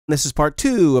This is part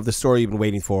 2 of the story you've been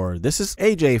waiting for. This is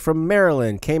AJ from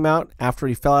Maryland. Came out after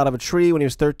he fell out of a tree when he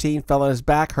was 13, fell on his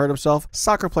back, hurt himself.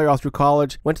 Soccer player all through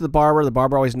college. Went to the barber. The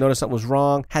barber always noticed something was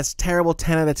wrong. Has terrible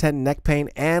 10 out of 10 neck pain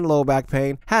and low back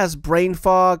pain. Has brain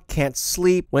fog, can't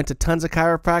sleep. Went to tons of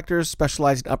chiropractors,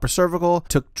 specialized in upper cervical.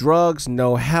 Took drugs,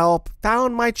 no help.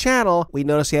 Found my channel. We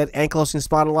noticed he had ankylosing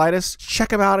spondylitis.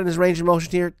 Check him out in his range of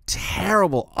motion here.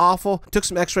 Terrible, awful. Took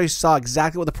some x-rays, saw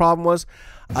exactly what the problem was.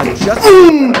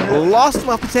 Adjusted, lost him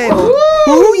off the table.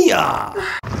 Booyah!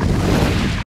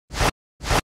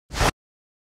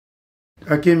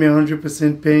 I came in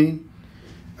 100% pain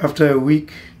after a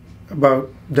week,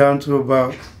 down to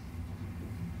about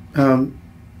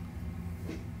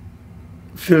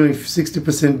feeling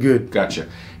 60% good. Gotcha.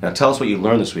 Now tell us what you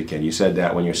learned this weekend. You said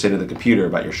that when you're sitting at the computer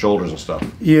about your shoulders and stuff.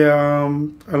 Yeah,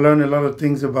 I learned a lot of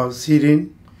things about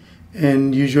sitting,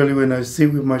 and usually when I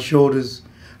sit with my shoulders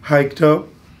hiked up,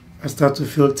 I start to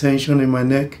feel tension in my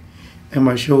neck and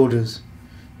my shoulders.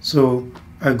 So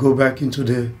I go back into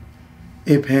the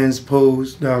ape hands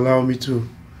pose that allow me to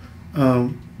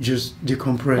just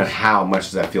decompress. And how much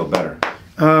does that feel better?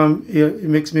 Yeah, it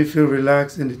makes me feel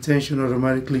relaxed, and the tension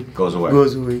automatically goes away.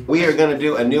 We are going to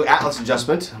do a new Atlas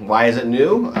adjustment. Why is it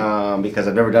new? Because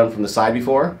I've never done it from the side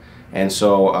before. And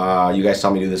so you guys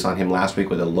saw me do this on him last week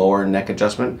with a lower neck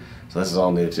adjustment. So this is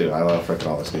all new too. I love freaking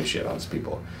all this new shit on these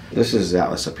people. This is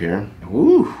Atlas up here.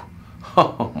 Woo!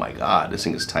 Oh my God, this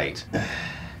thing is tight.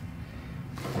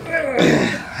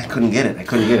 I couldn't get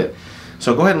it.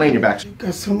 So go ahead and lay on your back. You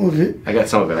got some of it. I got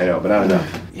some of it, I know, but not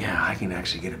enough. Yeah, I can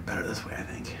actually get it better this way, I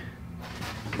think.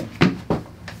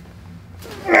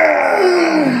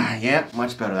 Yeah,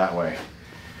 much better that way.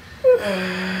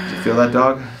 Did you feel that,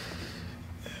 dog?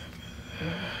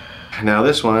 Now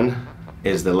this one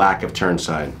is the lack of turn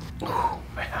side. Oh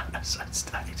man, that's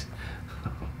tight.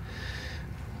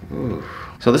 Ooh.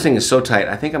 So this thing is so tight,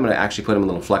 I think I'm going to actually put him in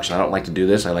a little flexion. I don't like to do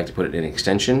this, I like to put it in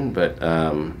extension, but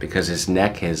because his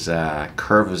neck, his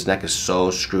curve of his neck is so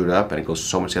screwed up and it goes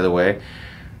so much the other way,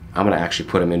 I'm going to actually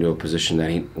put him into a position that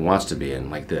he wants to be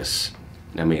in, like this.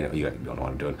 I mean, you don't know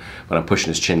what I'm doing, but I'm pushing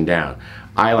his chin down.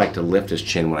 I like to lift his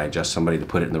chin when I adjust somebody to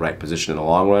put it in the right position in the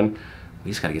long run.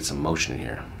 We just got to get some motion in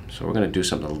here. So we're going to do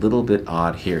something a little bit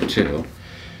odd here too.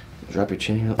 Drop your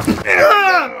chin here.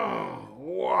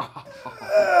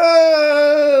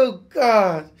 Oh,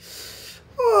 God.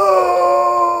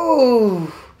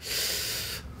 Oh.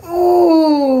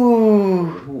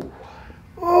 Oh.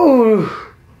 Oh.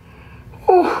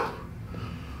 Oh.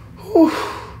 Oh.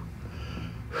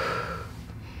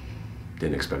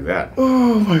 Didn't expect that.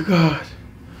 Oh, my God.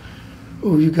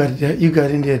 Oh, you got that. You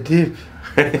got in there deep.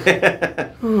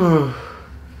 Oh.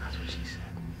 That's what she said.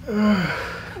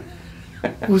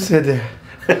 Who said that?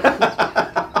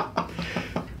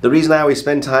 The reason I always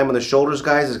spend time on the shoulders,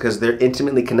 guys, is because they're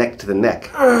intimately connected to the neck.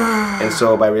 And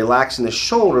so by relaxing the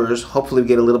shoulders, hopefully we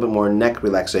get a little bit more neck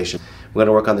relaxation. We're going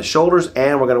to work on the shoulders,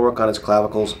 and we're going to work on his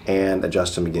clavicles and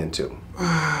adjust him again too.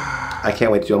 I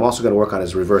can't wait to do. I'm also going to work on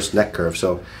his reverse neck curve,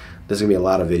 so there's going to be a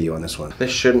lot of video on this one. This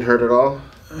shouldn't hurt at all.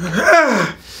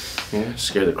 Yeah,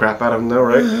 scare the crap out of him though,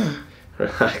 right?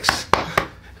 Relax.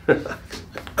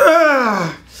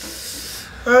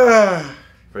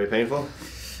 Very painful?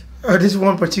 This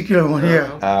one particular one here.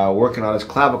 Working on his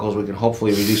clavicles, we can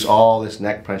hopefully reduce all this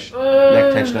neck tension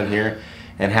on here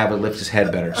and have it lift his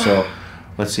head better. So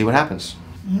let's see what happens.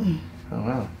 Oh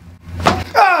wow.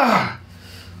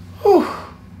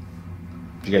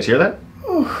 Did you guys hear that?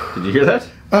 Did you hear that?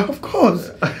 Of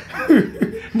course.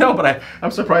 No, but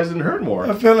I'm surprised it didn't hurt more.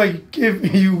 I felt like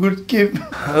you would give.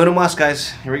 Uno mas,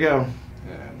 guys. Here we go.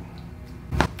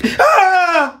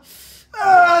 That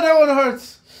one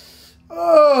hurts.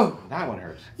 Oh. That one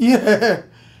hurts. Yeah.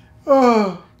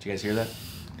 Oh. Did you guys hear that?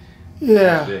 Yeah.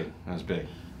 That was big. That was big.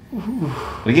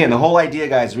 But again, the whole idea,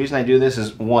 guys, the reason I do this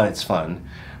is, one, it's fun.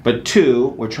 But two,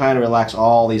 we're trying to relax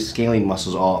all these scaling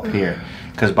muscles all up here.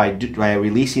 Because by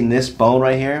releasing this bone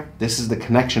right here, this is the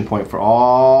connection point for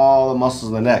all the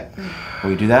muscles in the neck.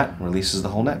 When we do that, it releases the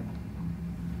whole neck.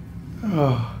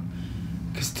 Oh.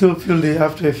 Can still feel the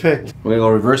after effect. We're going to go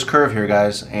reverse curve here,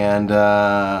 guys. And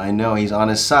I know he's on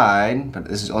his side, but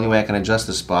this is the only way I can adjust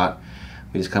this spot.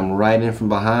 We just come right in from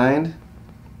behind.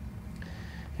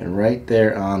 And right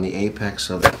there on the apex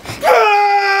of the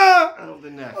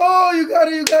neck. Oh, you got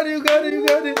it, you got it, you got it, you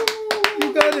got it.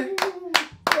 You got it.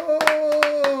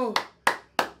 Oh.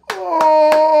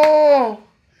 Oh.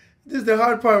 This is the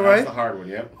hard part, right? That's the hard one,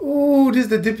 yep. Oh, this is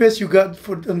the deepest you got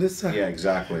on this side. Yeah,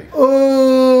 exactly.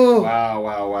 Oh. Wow,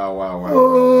 wow, wow, wow, wow.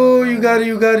 Oh, you got it,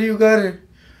 you got it, you got it.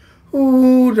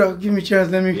 Oh, dog, give me a chance,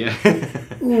 let me. Yeah.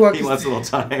 Ooh, he wants a little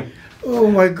time.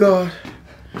 Oh my God.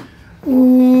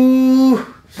 Ooh.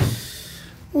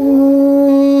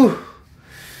 Ooh.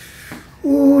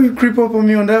 Ooh, you creep up on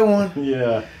me on that one.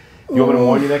 Yeah. You want me to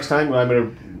warn you next time? I'm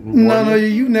gonna No,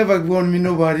 you never warn me,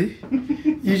 nobody.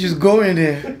 You just go in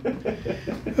there.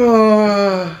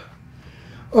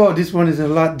 Oh, this one is a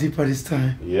lot deeper this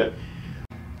time. Yep.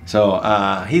 So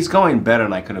he's going better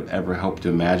than I could have ever hoped to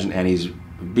imagine, and he's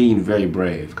being very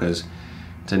brave, because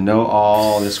to know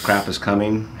all this crap is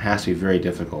coming has to be very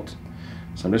difficult.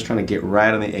 So I'm just trying to get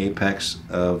right on the apex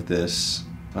of this.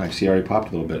 Oh, I see I already popped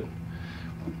a little bit.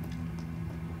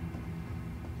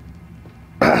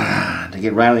 To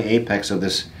get right on the apex of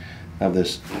this.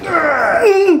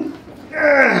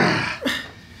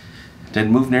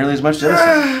 Didn't move nearly as much as this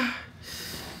time.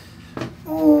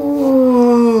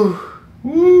 Ooh.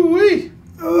 Woo-wee.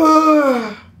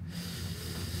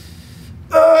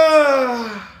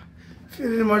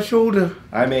 Feel it in my shoulder.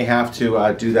 I may have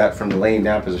to do that from the laying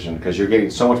down position, because you're getting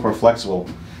so much more flexible.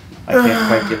 I can't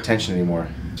quite get tension anymore.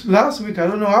 Last week, I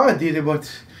don't know how I did it, but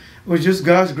it was just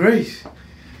God's grace.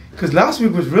 Because last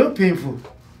week was real painful.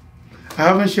 I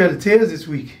haven't shed a tear this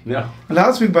week. No.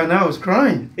 Last week by now I was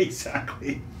crying.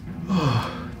 Exactly.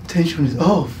 Oh, tension is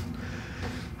off.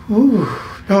 Ooh,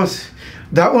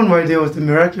 that one right there was the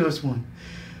miraculous one.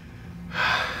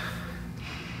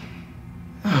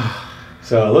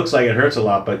 So it looks like it hurts a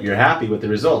lot, but you're happy with the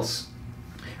results.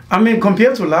 I mean,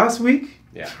 compared to last week,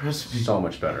 Yeah, trust me. so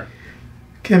much better.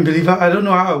 Can't believe I don't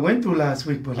know how I went through last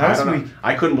week, but last week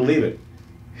I couldn't believe it.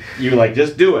 You were like,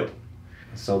 just do it.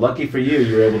 So lucky for you,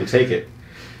 you were able to take it.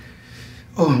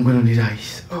 oh, I'm gonna need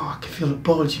ice. Oh, I can feel it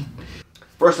bulging.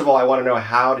 First of all, I want to know,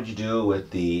 how did you do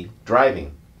with the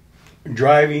driving?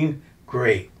 Driving,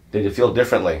 great. Did it feel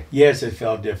differently? Yes, it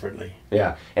felt differently.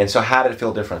 Yeah. And so how did it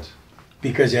feel different?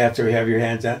 Because you have to have your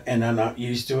hands out, and I'm not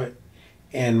used to it.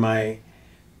 And my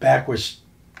back was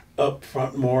up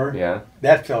front more. Yeah.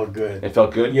 That felt good. It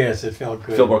felt good? Yes, it felt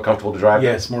good. Feel more comfortable to drive?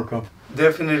 Yes, more comfortable.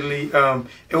 Definitely,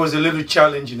 it was a little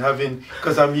challenging having,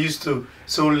 because I'm used to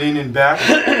so leaning back.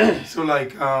 So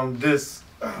like this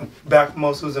back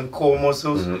muscles and core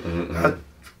muscles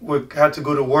had to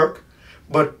go to work.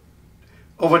 But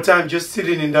over time, just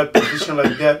sitting in that position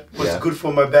like that was good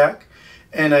for my back.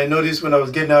 And I noticed when I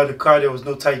was getting out of the car, there was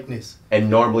no tightness. And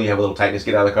normally you have a little tightness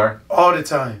get out of the car? All the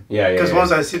time. Yeah. Because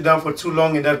once I sit down for too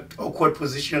long in that awkward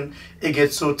position, it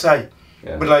gets so tight.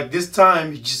 Yeah. But like this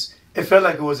time, it felt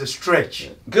like it was a stretch.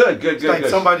 Good. Like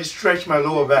somebody stretched my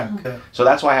lower back. Yeah. So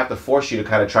that's why I have to force you to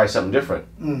kind of try something different.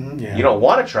 Yeah. You don't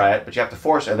want to try it, but you have to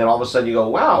force it. And then all of a sudden you go,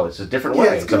 wow, it's a different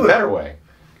way. It's a good. better way.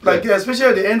 Like, especially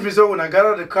at the end result, when I got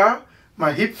out of the car,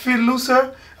 my hip feel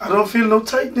looser. I don't feel no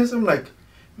tightness. I'm like,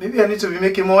 maybe I need to be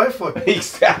making more effort.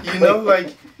 Exactly. You know,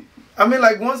 like, I mean,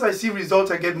 like, once I see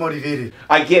results, I get motivated.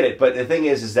 I get it, but the thing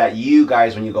is that you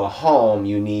guys, when you go home,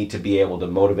 you need to be able to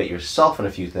motivate yourself in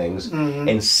a few things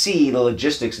and see the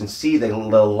logistics and see the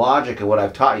logic of what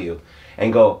I've taught you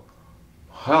and go,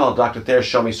 well, Dr. Thayer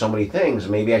showed me so many things.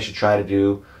 Maybe I should try to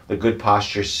do the good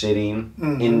posture sitting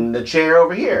in the chair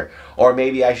over here. Or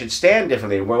maybe I should stand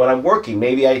differently when I'm working.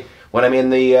 Maybe when I'm in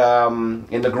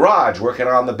the garage working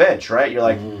on the bench, right? You're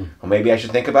like, well, maybe I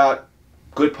should think about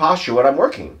good posture when I'm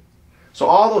working. So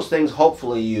all those things,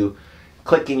 hopefully, you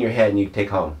click in your head and you take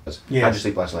home. Yes. How'd you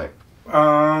sleep last night?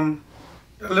 A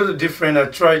little different. I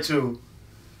try to,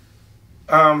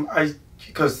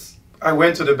 because I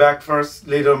went to the back first,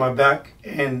 laid on my back,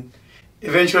 and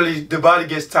eventually the body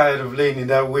gets tired of laying in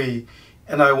that way,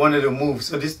 and I wanted to move.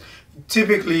 So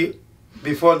typically,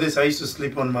 before this, I used to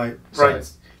sleep on my right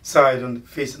side,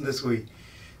 facing this way.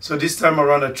 So this time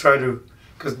around, I try to,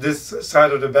 because this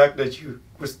side of the back that you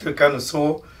was still kind of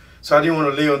sore, so I didn't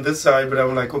want to lay on this side, but I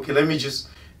was like, okay, let me just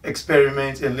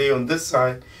experiment and lay on this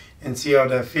side and see how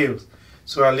that feels.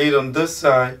 So I laid on this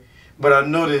side, but I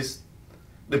noticed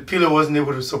the pillow wasn't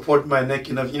able to support my neck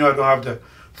enough. You know, I don't have the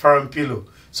firm pillow.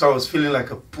 So I was feeling like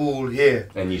a pool here.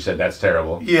 And you said that's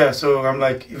terrible. Yeah, so I'm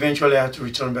like, eventually I had to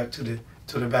return back to the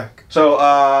back.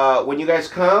 So when you guys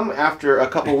come after a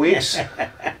couple weeks,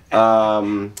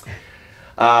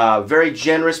 very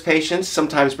generous patients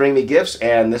sometimes bring me gifts,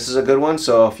 and this is a good one.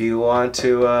 So if you want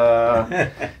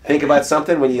to think about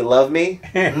something when you love me,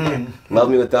 love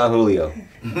me with Don Julio.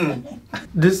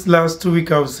 This last 2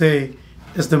 weeks, I would say,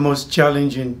 is the most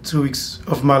challenging 2 weeks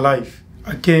of my life.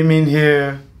 I came in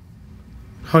here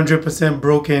 100%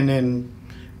 broken, and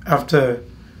after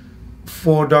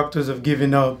 4 doctors have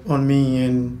given up on me,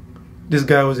 and this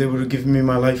guy was able to give me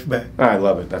my life back. I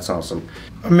love it. That's awesome.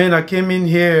 I mean, I came in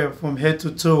here from head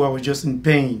to toe. I was just in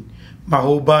pain. My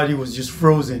whole body was just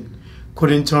frozen.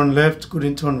 Couldn't turn left,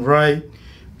 couldn't turn right.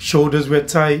 Shoulders were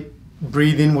tight.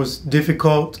 breathing was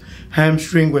difficult,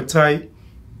 hamstring were tight,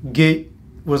 gait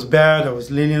was bad. I was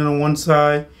leaning on one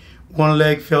side, one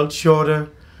leg felt shorter,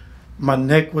 my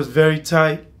neck was very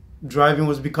tight, driving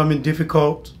was becoming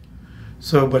difficult.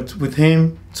 So, but with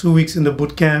him, 2 weeks in the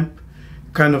boot camp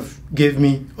kind of gave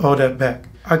me all that back.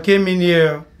 I came in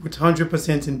here with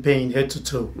 100% in pain, head to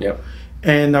toe. Yep.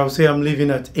 And I would say I'm living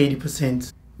at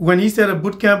 80%. When he said a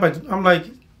boot camp, I'm like,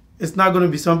 it's not going to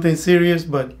be something serious,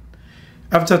 but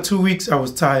after 2 weeks, I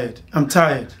was tired. I'm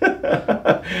tired.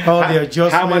 All the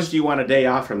adjustments. How much do you want a day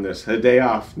off from this? A day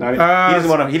off? Not, he doesn't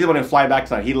want to fly back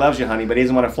tonight. He loves you, honey, but he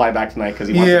doesn't want to fly back tonight because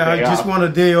he wants a day off. Yeah, I just want a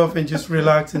day off and just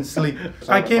relax and sleep.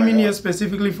 I came in here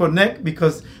specifically for neck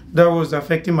because that was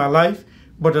affecting my life,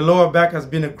 but the lower back has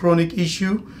been a chronic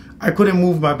issue. I couldn't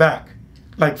move my back,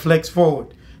 like flex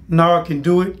forward. Now I can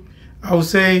do it. I would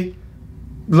say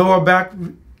lower back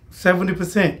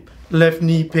 70%. Left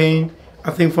knee pain,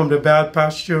 I think from the bad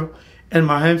posture, and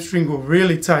my hamstring were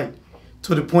really tight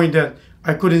to the point that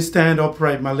I couldn't stand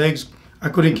upright. My legs, I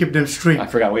couldn't keep them straight. I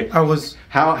forgot. Wait. I was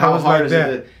how hard like is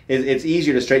it? It's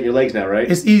easier to straighten your legs now, right?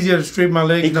 It's easier to straighten my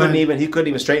legs. He couldn't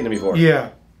even straighten them before. Yeah.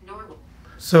 Normal.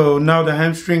 So now the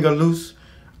hamstring are loose.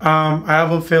 I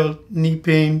haven't felt knee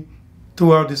pain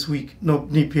throughout this week. No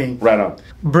knee pain. Right on.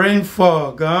 Brain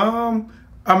fog. I'm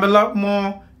a lot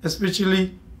more,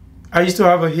 especially. I used to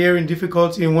have a hearing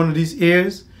difficulty in one of these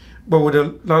ears, but with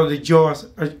a lot of the jaw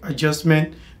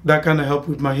adjustment, that kind of helped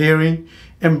with my hearing.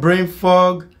 And brain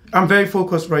fog, I'm very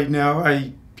focused right now.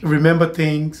 I remember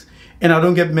things, and I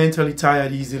don't get mentally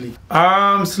tired easily.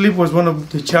 Sleep was one of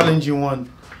the challenging ones.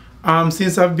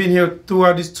 Since I've been here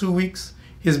throughout these 2 weeks,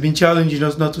 it's been challenging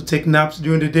us not to take naps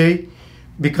during the day,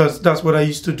 because that's what I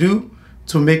used to do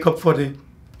to make up for the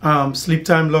sleep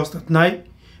time lost at night.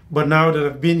 But now that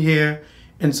I've been here,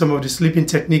 and some of the sleeping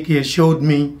technique he has showed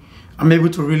me, I'm able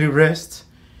to really rest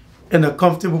in a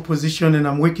comfortable position, and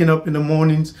I'm waking up in the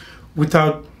mornings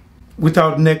without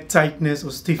neck tightness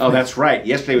or stiffness. Oh, that's right.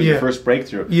 Yesterday was your first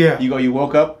breakthrough. Yeah. You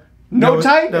woke up,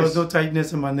 tightness. There was no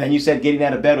tightness in my neck. And you said getting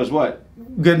out of bed was what?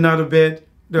 Getting out of bed.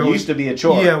 Used to be a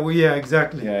chore. Yeah, yeah,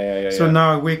 exactly. Yeah. So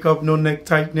now I wake up, no neck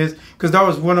tightness, because that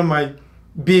was one of my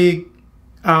big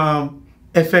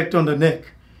effect on the neck.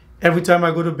 Every time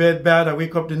I go to bed bad, I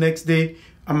wake up the next day,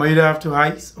 I might either have to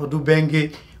ice or do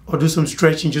Bengay or do some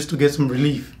stretching just to get some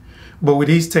relief. But with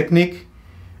this technique,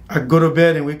 I go to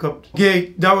bed and wake up.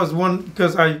 Gait, that was one,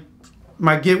 because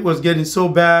my gait was getting so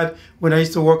bad. When I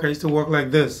used to walk like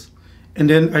this. And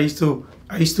then I used to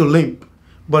limp.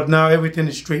 But now everything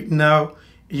is straightened out.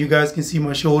 You guys can see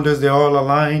my shoulders, they're all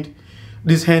aligned.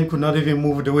 This hand could not even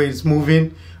move the way it's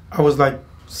moving. I was like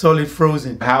solid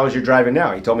frozen. How is your driving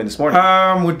now? He told me this morning.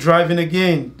 With driving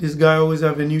again. This guy always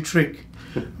have a new trick.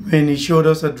 And he showed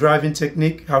us a driving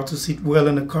technique, how to sit well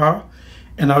in the car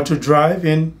and how to drive,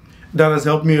 and that has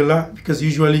helped me a lot, because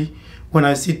usually when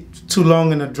I sit too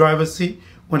long in the driver's seat,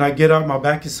 when I get out, my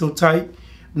back is so tight.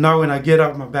 Now when I get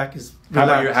out, my back is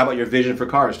relaxed. How about your vision for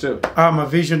cars too? My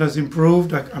vision has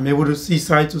improved. I'm able to see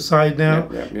side to side now.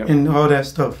 Yep. And all that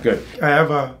stuff. Good. I have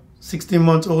a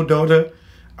 16-month-old daughter.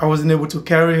 I wasn't able to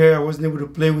carry her. I wasn't able to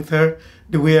play with her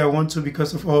the way I want to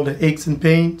because of all the aches and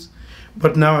pains.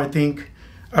 But now I think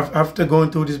after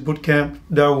going through this boot camp,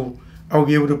 I'll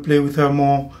be able to play with her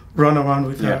more, run around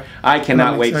with her. I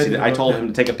cannot wait to see that. I told him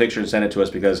to take a picture and send it to us,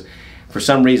 because for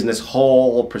some reason this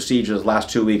whole procedure, the last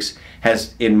 2 weeks,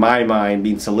 has, in my mind,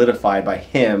 been solidified by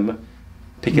him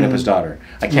picking up his daughter.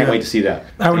 I can't wait to see that.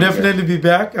 I will definitely be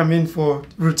back. I'm in for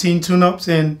routine tune-ups,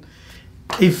 and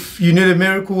if you need a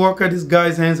miracle worker, this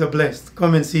guy's hands are blessed.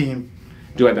 Come and see him.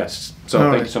 Do my best. So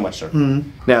thank you so much, sir.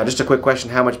 Now, just a quick question.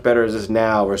 How much better is this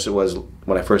now versus it was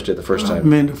when I first did it the first time?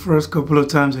 Man, the first couple of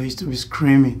times I used to be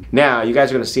screaming. Now, you guys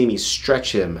are going to see me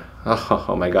stretch him.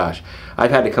 Oh my gosh.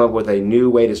 I've had to come up with a new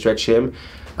way to stretch him.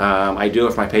 I do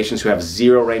it for my patients who have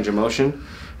zero range of motion.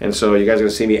 And so you guys are going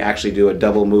to see me actually do a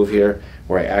double move here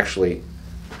where I actually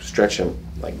stretch him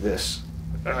like this.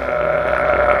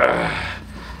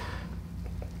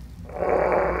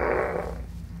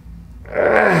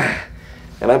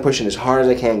 And I'm pushing as hard as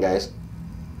I can, guys.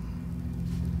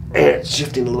 And it's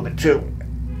shifting a little bit too.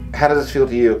 How does this feel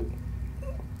to you?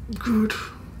 Good.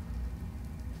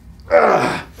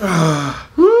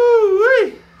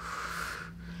 Woo-wee.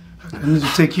 I need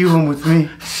to take you home with me.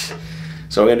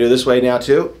 So we're going to do this way now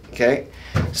too. Okay.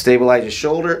 Stabilize your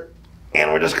shoulder.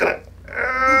 And we're just going to...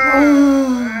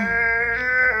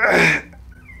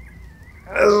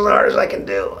 as hard as I can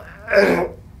do.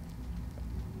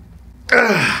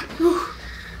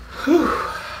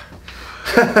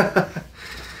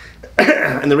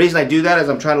 And the reason I do that is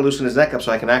I'm trying to loosen his neck up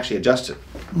so I can actually adjust it.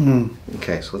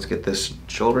 Okay, so let's get this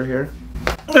shoulder here.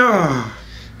 Ah.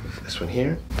 This one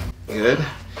here. Good.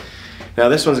 Now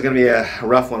this one's going to be a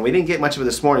rough one. We didn't get much of it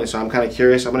this morning, so I'm kind of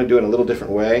curious. I'm going to do it in a little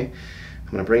different way.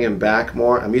 I'm going to bring him back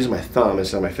more. I'm using my thumb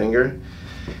instead of my finger.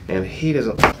 And he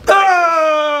doesn't...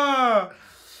 Ah!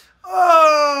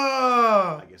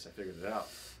 Ah! I guess I figured it out.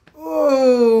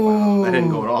 Oh! Wow, that didn't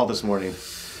go at all this morning.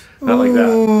 Not like that.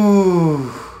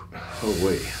 Ooh. Oh,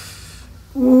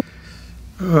 wait.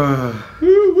 Ah.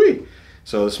 Woo-wee.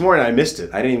 So this morning I missed it.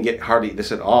 I didn't even get hardly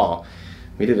this at all.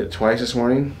 We did it twice this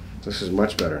morning. This is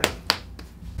much better.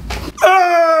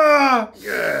 Ah!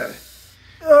 Good.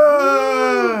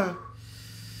 Ah!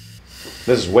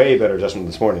 This is way better adjustment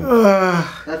this morning.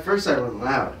 Ah! That first side went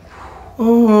loud.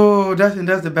 Oh, that's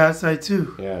the bad side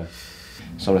too. Yeah.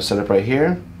 So I'm gonna set up right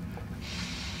here.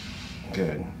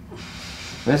 Good.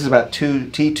 This is about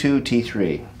T2,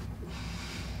 T3.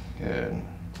 Good.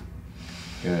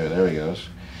 Good, there he goes.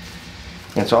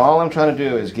 And so all I'm trying to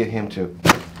do is get him to...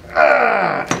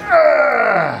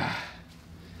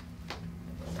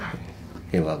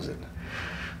 He loves it.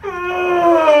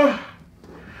 Oh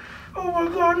my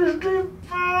God, it's deep.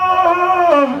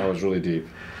 That was really deep.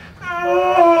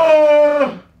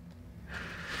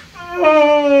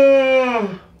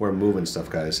 We're moving stuff,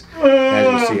 guys.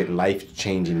 As you see it,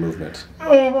 life-changing movement.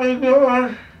 Oh my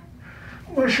God.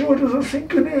 My shoulders are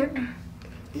sinking in.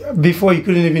 Before you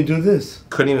couldn't even do this.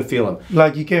 Couldn't even feel him.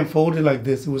 Like you can't fold it like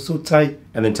this. It was so tight.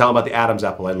 And then tell him about the Adam's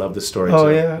apple. I love this story Oh,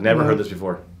 too. yeah? Never No. heard this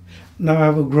before. Now I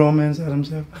have a grown man's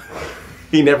Adam's apple.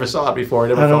 He never saw it before.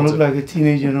 He never I don't felt look it. like a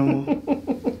teenager no more.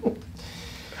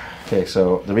 Okay,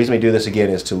 so the reason we do this again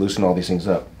is to loosen all these things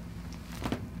up.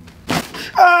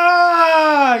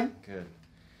 Ah! Good.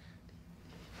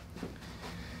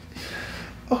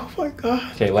 Oh my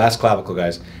God. Okay, last clavicle,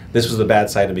 guys. This was the bad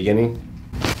side in the beginning.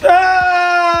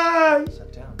 Ah!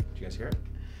 Set down. Did you guys hear it?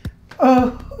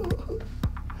 Oh.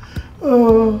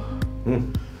 Oh.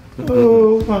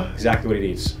 Oh my. Exactly what he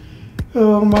needs.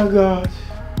 Oh my God.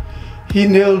 He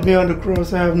nailed me on the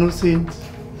cross. I have no sins.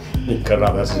 Cut it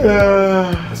off. That's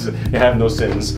Ah. you have no sins.